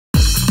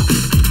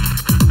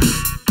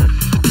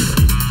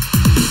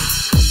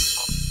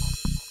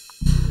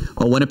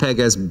Well, Winnipeg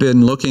has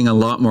been looking a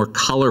lot more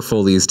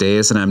colorful these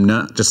days, and I'm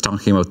not just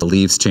talking about the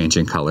leaves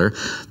changing color.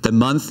 The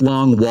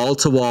month-long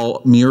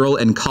wall-to-wall mural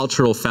and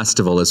cultural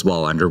festival is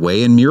well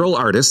underway, and mural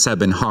artists have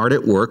been hard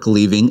at work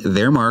leaving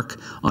their mark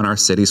on our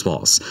city's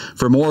walls.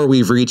 For more,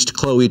 we've reached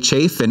Chloe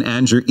Chafe and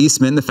Andrew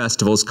Eastman, the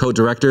festival's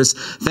co-directors.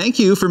 Thank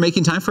you for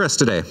making time for us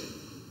today.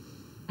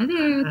 Hi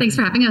there. Thanks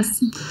for having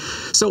us.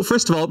 So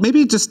first of all,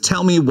 maybe just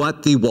tell me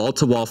what the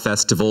wall-to-wall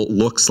festival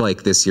looks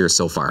like this year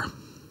so far.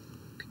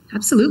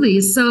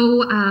 Absolutely.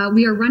 So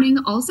we are running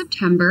all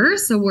September,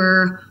 so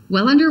we're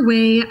well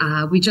underway.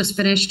 We just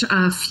finished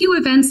a few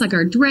events like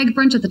our drag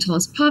brunch at the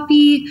Tallest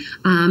Poppy,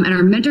 and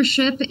our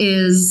mentorship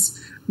is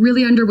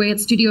really underway at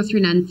Studio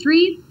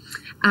 393.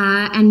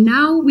 And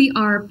now we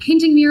are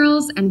painting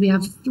murals, and we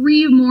have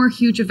 3 more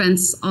huge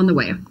events on the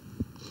way.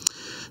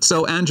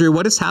 So Andrew,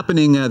 what is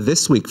happening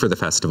this week for the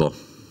festival?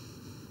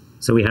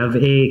 So we have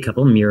a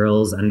couple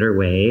murals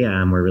underway.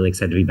 We're really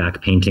excited to be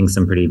back painting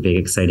some pretty big,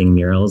 exciting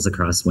murals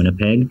across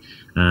Winnipeg.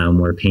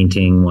 We're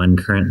painting one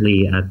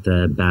currently at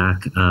the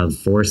back of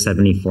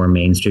 474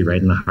 Main Street,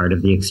 right in the heart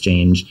of the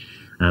Exchange.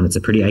 It's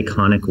a pretty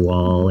iconic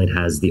wall. It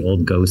has the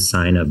old ghost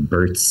sign of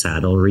Bert's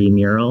Saddlery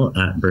mural,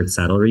 Bert's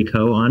Saddlery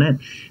Co. on it.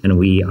 And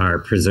we are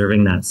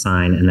preserving that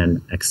sign and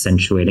then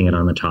accentuating it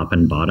on the top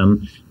and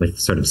bottom with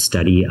sort of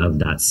study of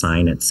that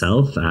sign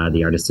itself.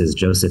 The artist is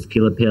Joseph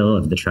Pilapil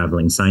of the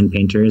Traveling Sign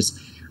Painters.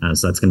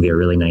 So that's going to be a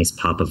really nice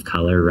pop of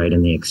color right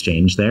in the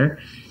Exchange there.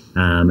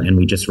 And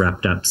we just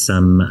wrapped up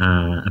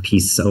a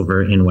piece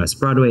over in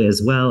West Broadway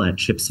as well at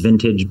Chips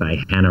Vintage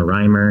by Hannah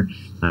Reimer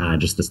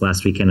just this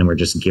last weekend. And we're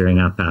just gearing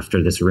up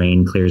after this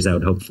rain clears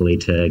out, hopefully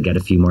to get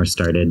a few more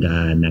started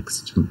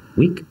next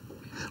week.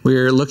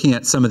 We're looking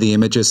at some of the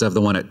images of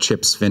the one at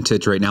Chips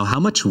Vintage right now.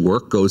 How much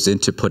work goes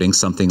into putting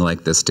something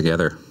like this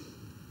together?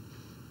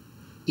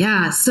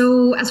 Yeah,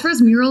 so as far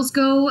as murals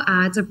go,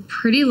 it's a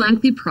pretty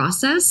lengthy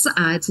process.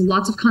 It's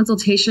lots of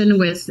consultation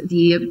with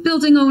the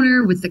building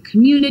owner, with the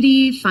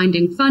community,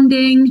 finding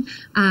funding,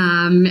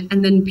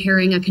 and then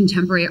pairing a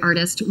contemporary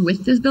artist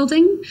with this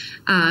building.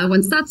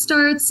 Once that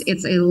starts,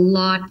 it's a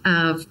lot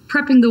of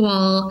prepping the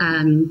wall,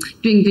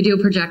 doing video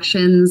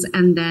projections,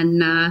 and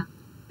then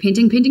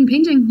painting.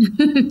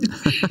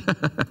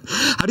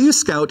 How do you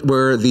scout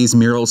where these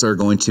murals are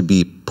going to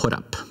be put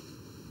up?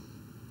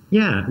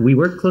 Yeah, we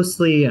work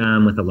closely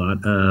with a lot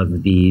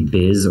of the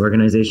biz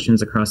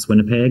organizations across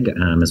Winnipeg,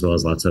 as well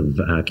as lots of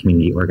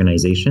community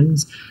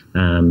organizations.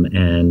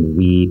 And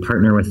we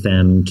partner with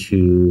them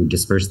to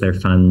disperse their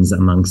funds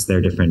amongst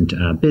their different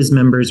biz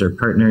members or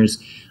partners.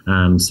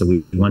 So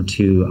we want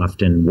to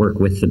often work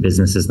with the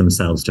businesses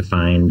themselves to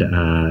find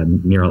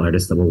mural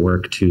artists that will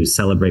work to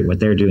celebrate what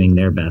they're doing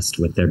their best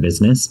with their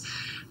business.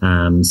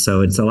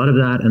 So it's a lot of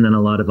that, and then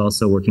a lot of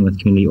also working with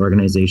community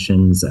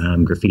organizations.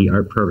 Graffiti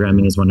art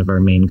programming is one of our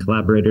main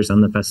collaborators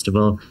on the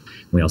festival.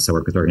 We also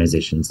work with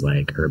organizations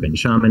like Urban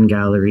Shaman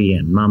Gallery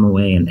and Mama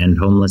Way and End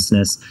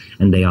Homelessness,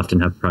 and they often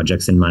have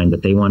projects in mind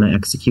that they want to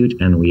execute,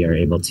 and we are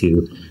able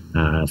to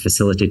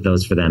facilitate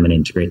those for them and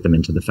integrate them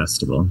into the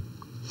festival.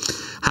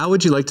 How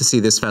would you like to see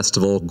this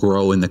festival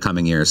grow in the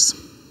coming years?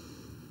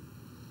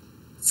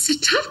 It's a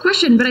tough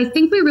question, but I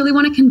think we really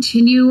want to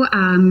continue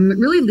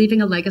really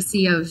leaving a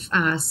legacy of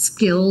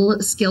skill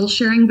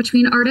sharing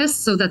between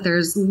artists so that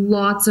there's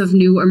lots of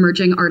new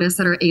emerging artists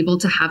that are able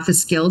to have the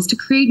skills to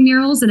create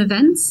murals and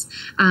events.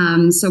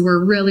 So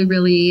we're really,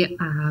 really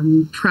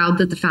proud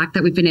that the fact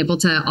that we've been able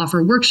to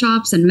offer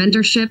workshops and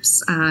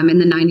mentorships in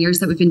the 9 years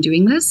that we've been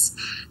doing this.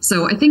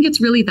 So I think it's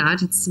really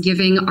that. It's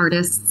giving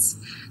artists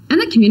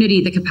and the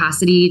community the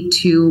capacity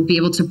to be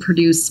able to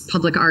produce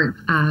public art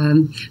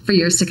for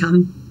years to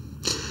come.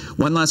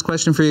 One last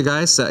question for you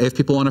guys. If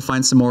people want to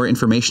find some more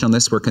information on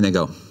this, where can they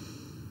go?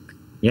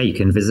 Yeah, you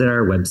can visit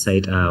our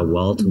website,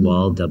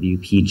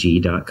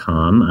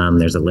 wall2wallwpg.com.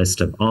 There's a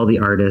list of all the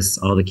artists,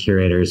 all the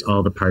curators,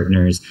 all the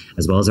partners,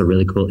 as well as a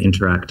really cool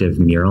interactive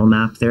mural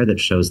map there that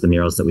shows the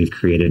murals that we've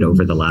created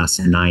over the last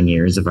 9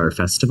 years of our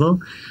festival.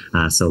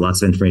 So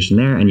lots of information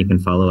there, and you can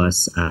follow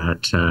us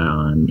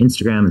on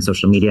Instagram and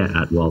social media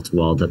at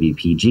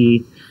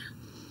wall2wallwpg.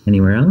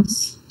 Anywhere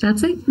else?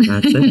 That's it.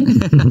 That's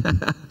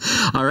it.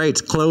 All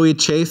right. Chloe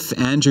Chafe,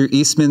 Andrew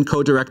Eastman,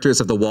 co-directors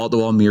of the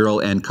Wall-to-Wall Mural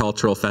and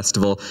Cultural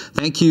Festival.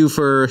 Thank you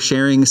for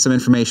sharing some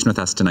information with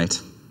us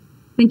tonight.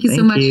 Thank you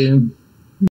so much. Thank you.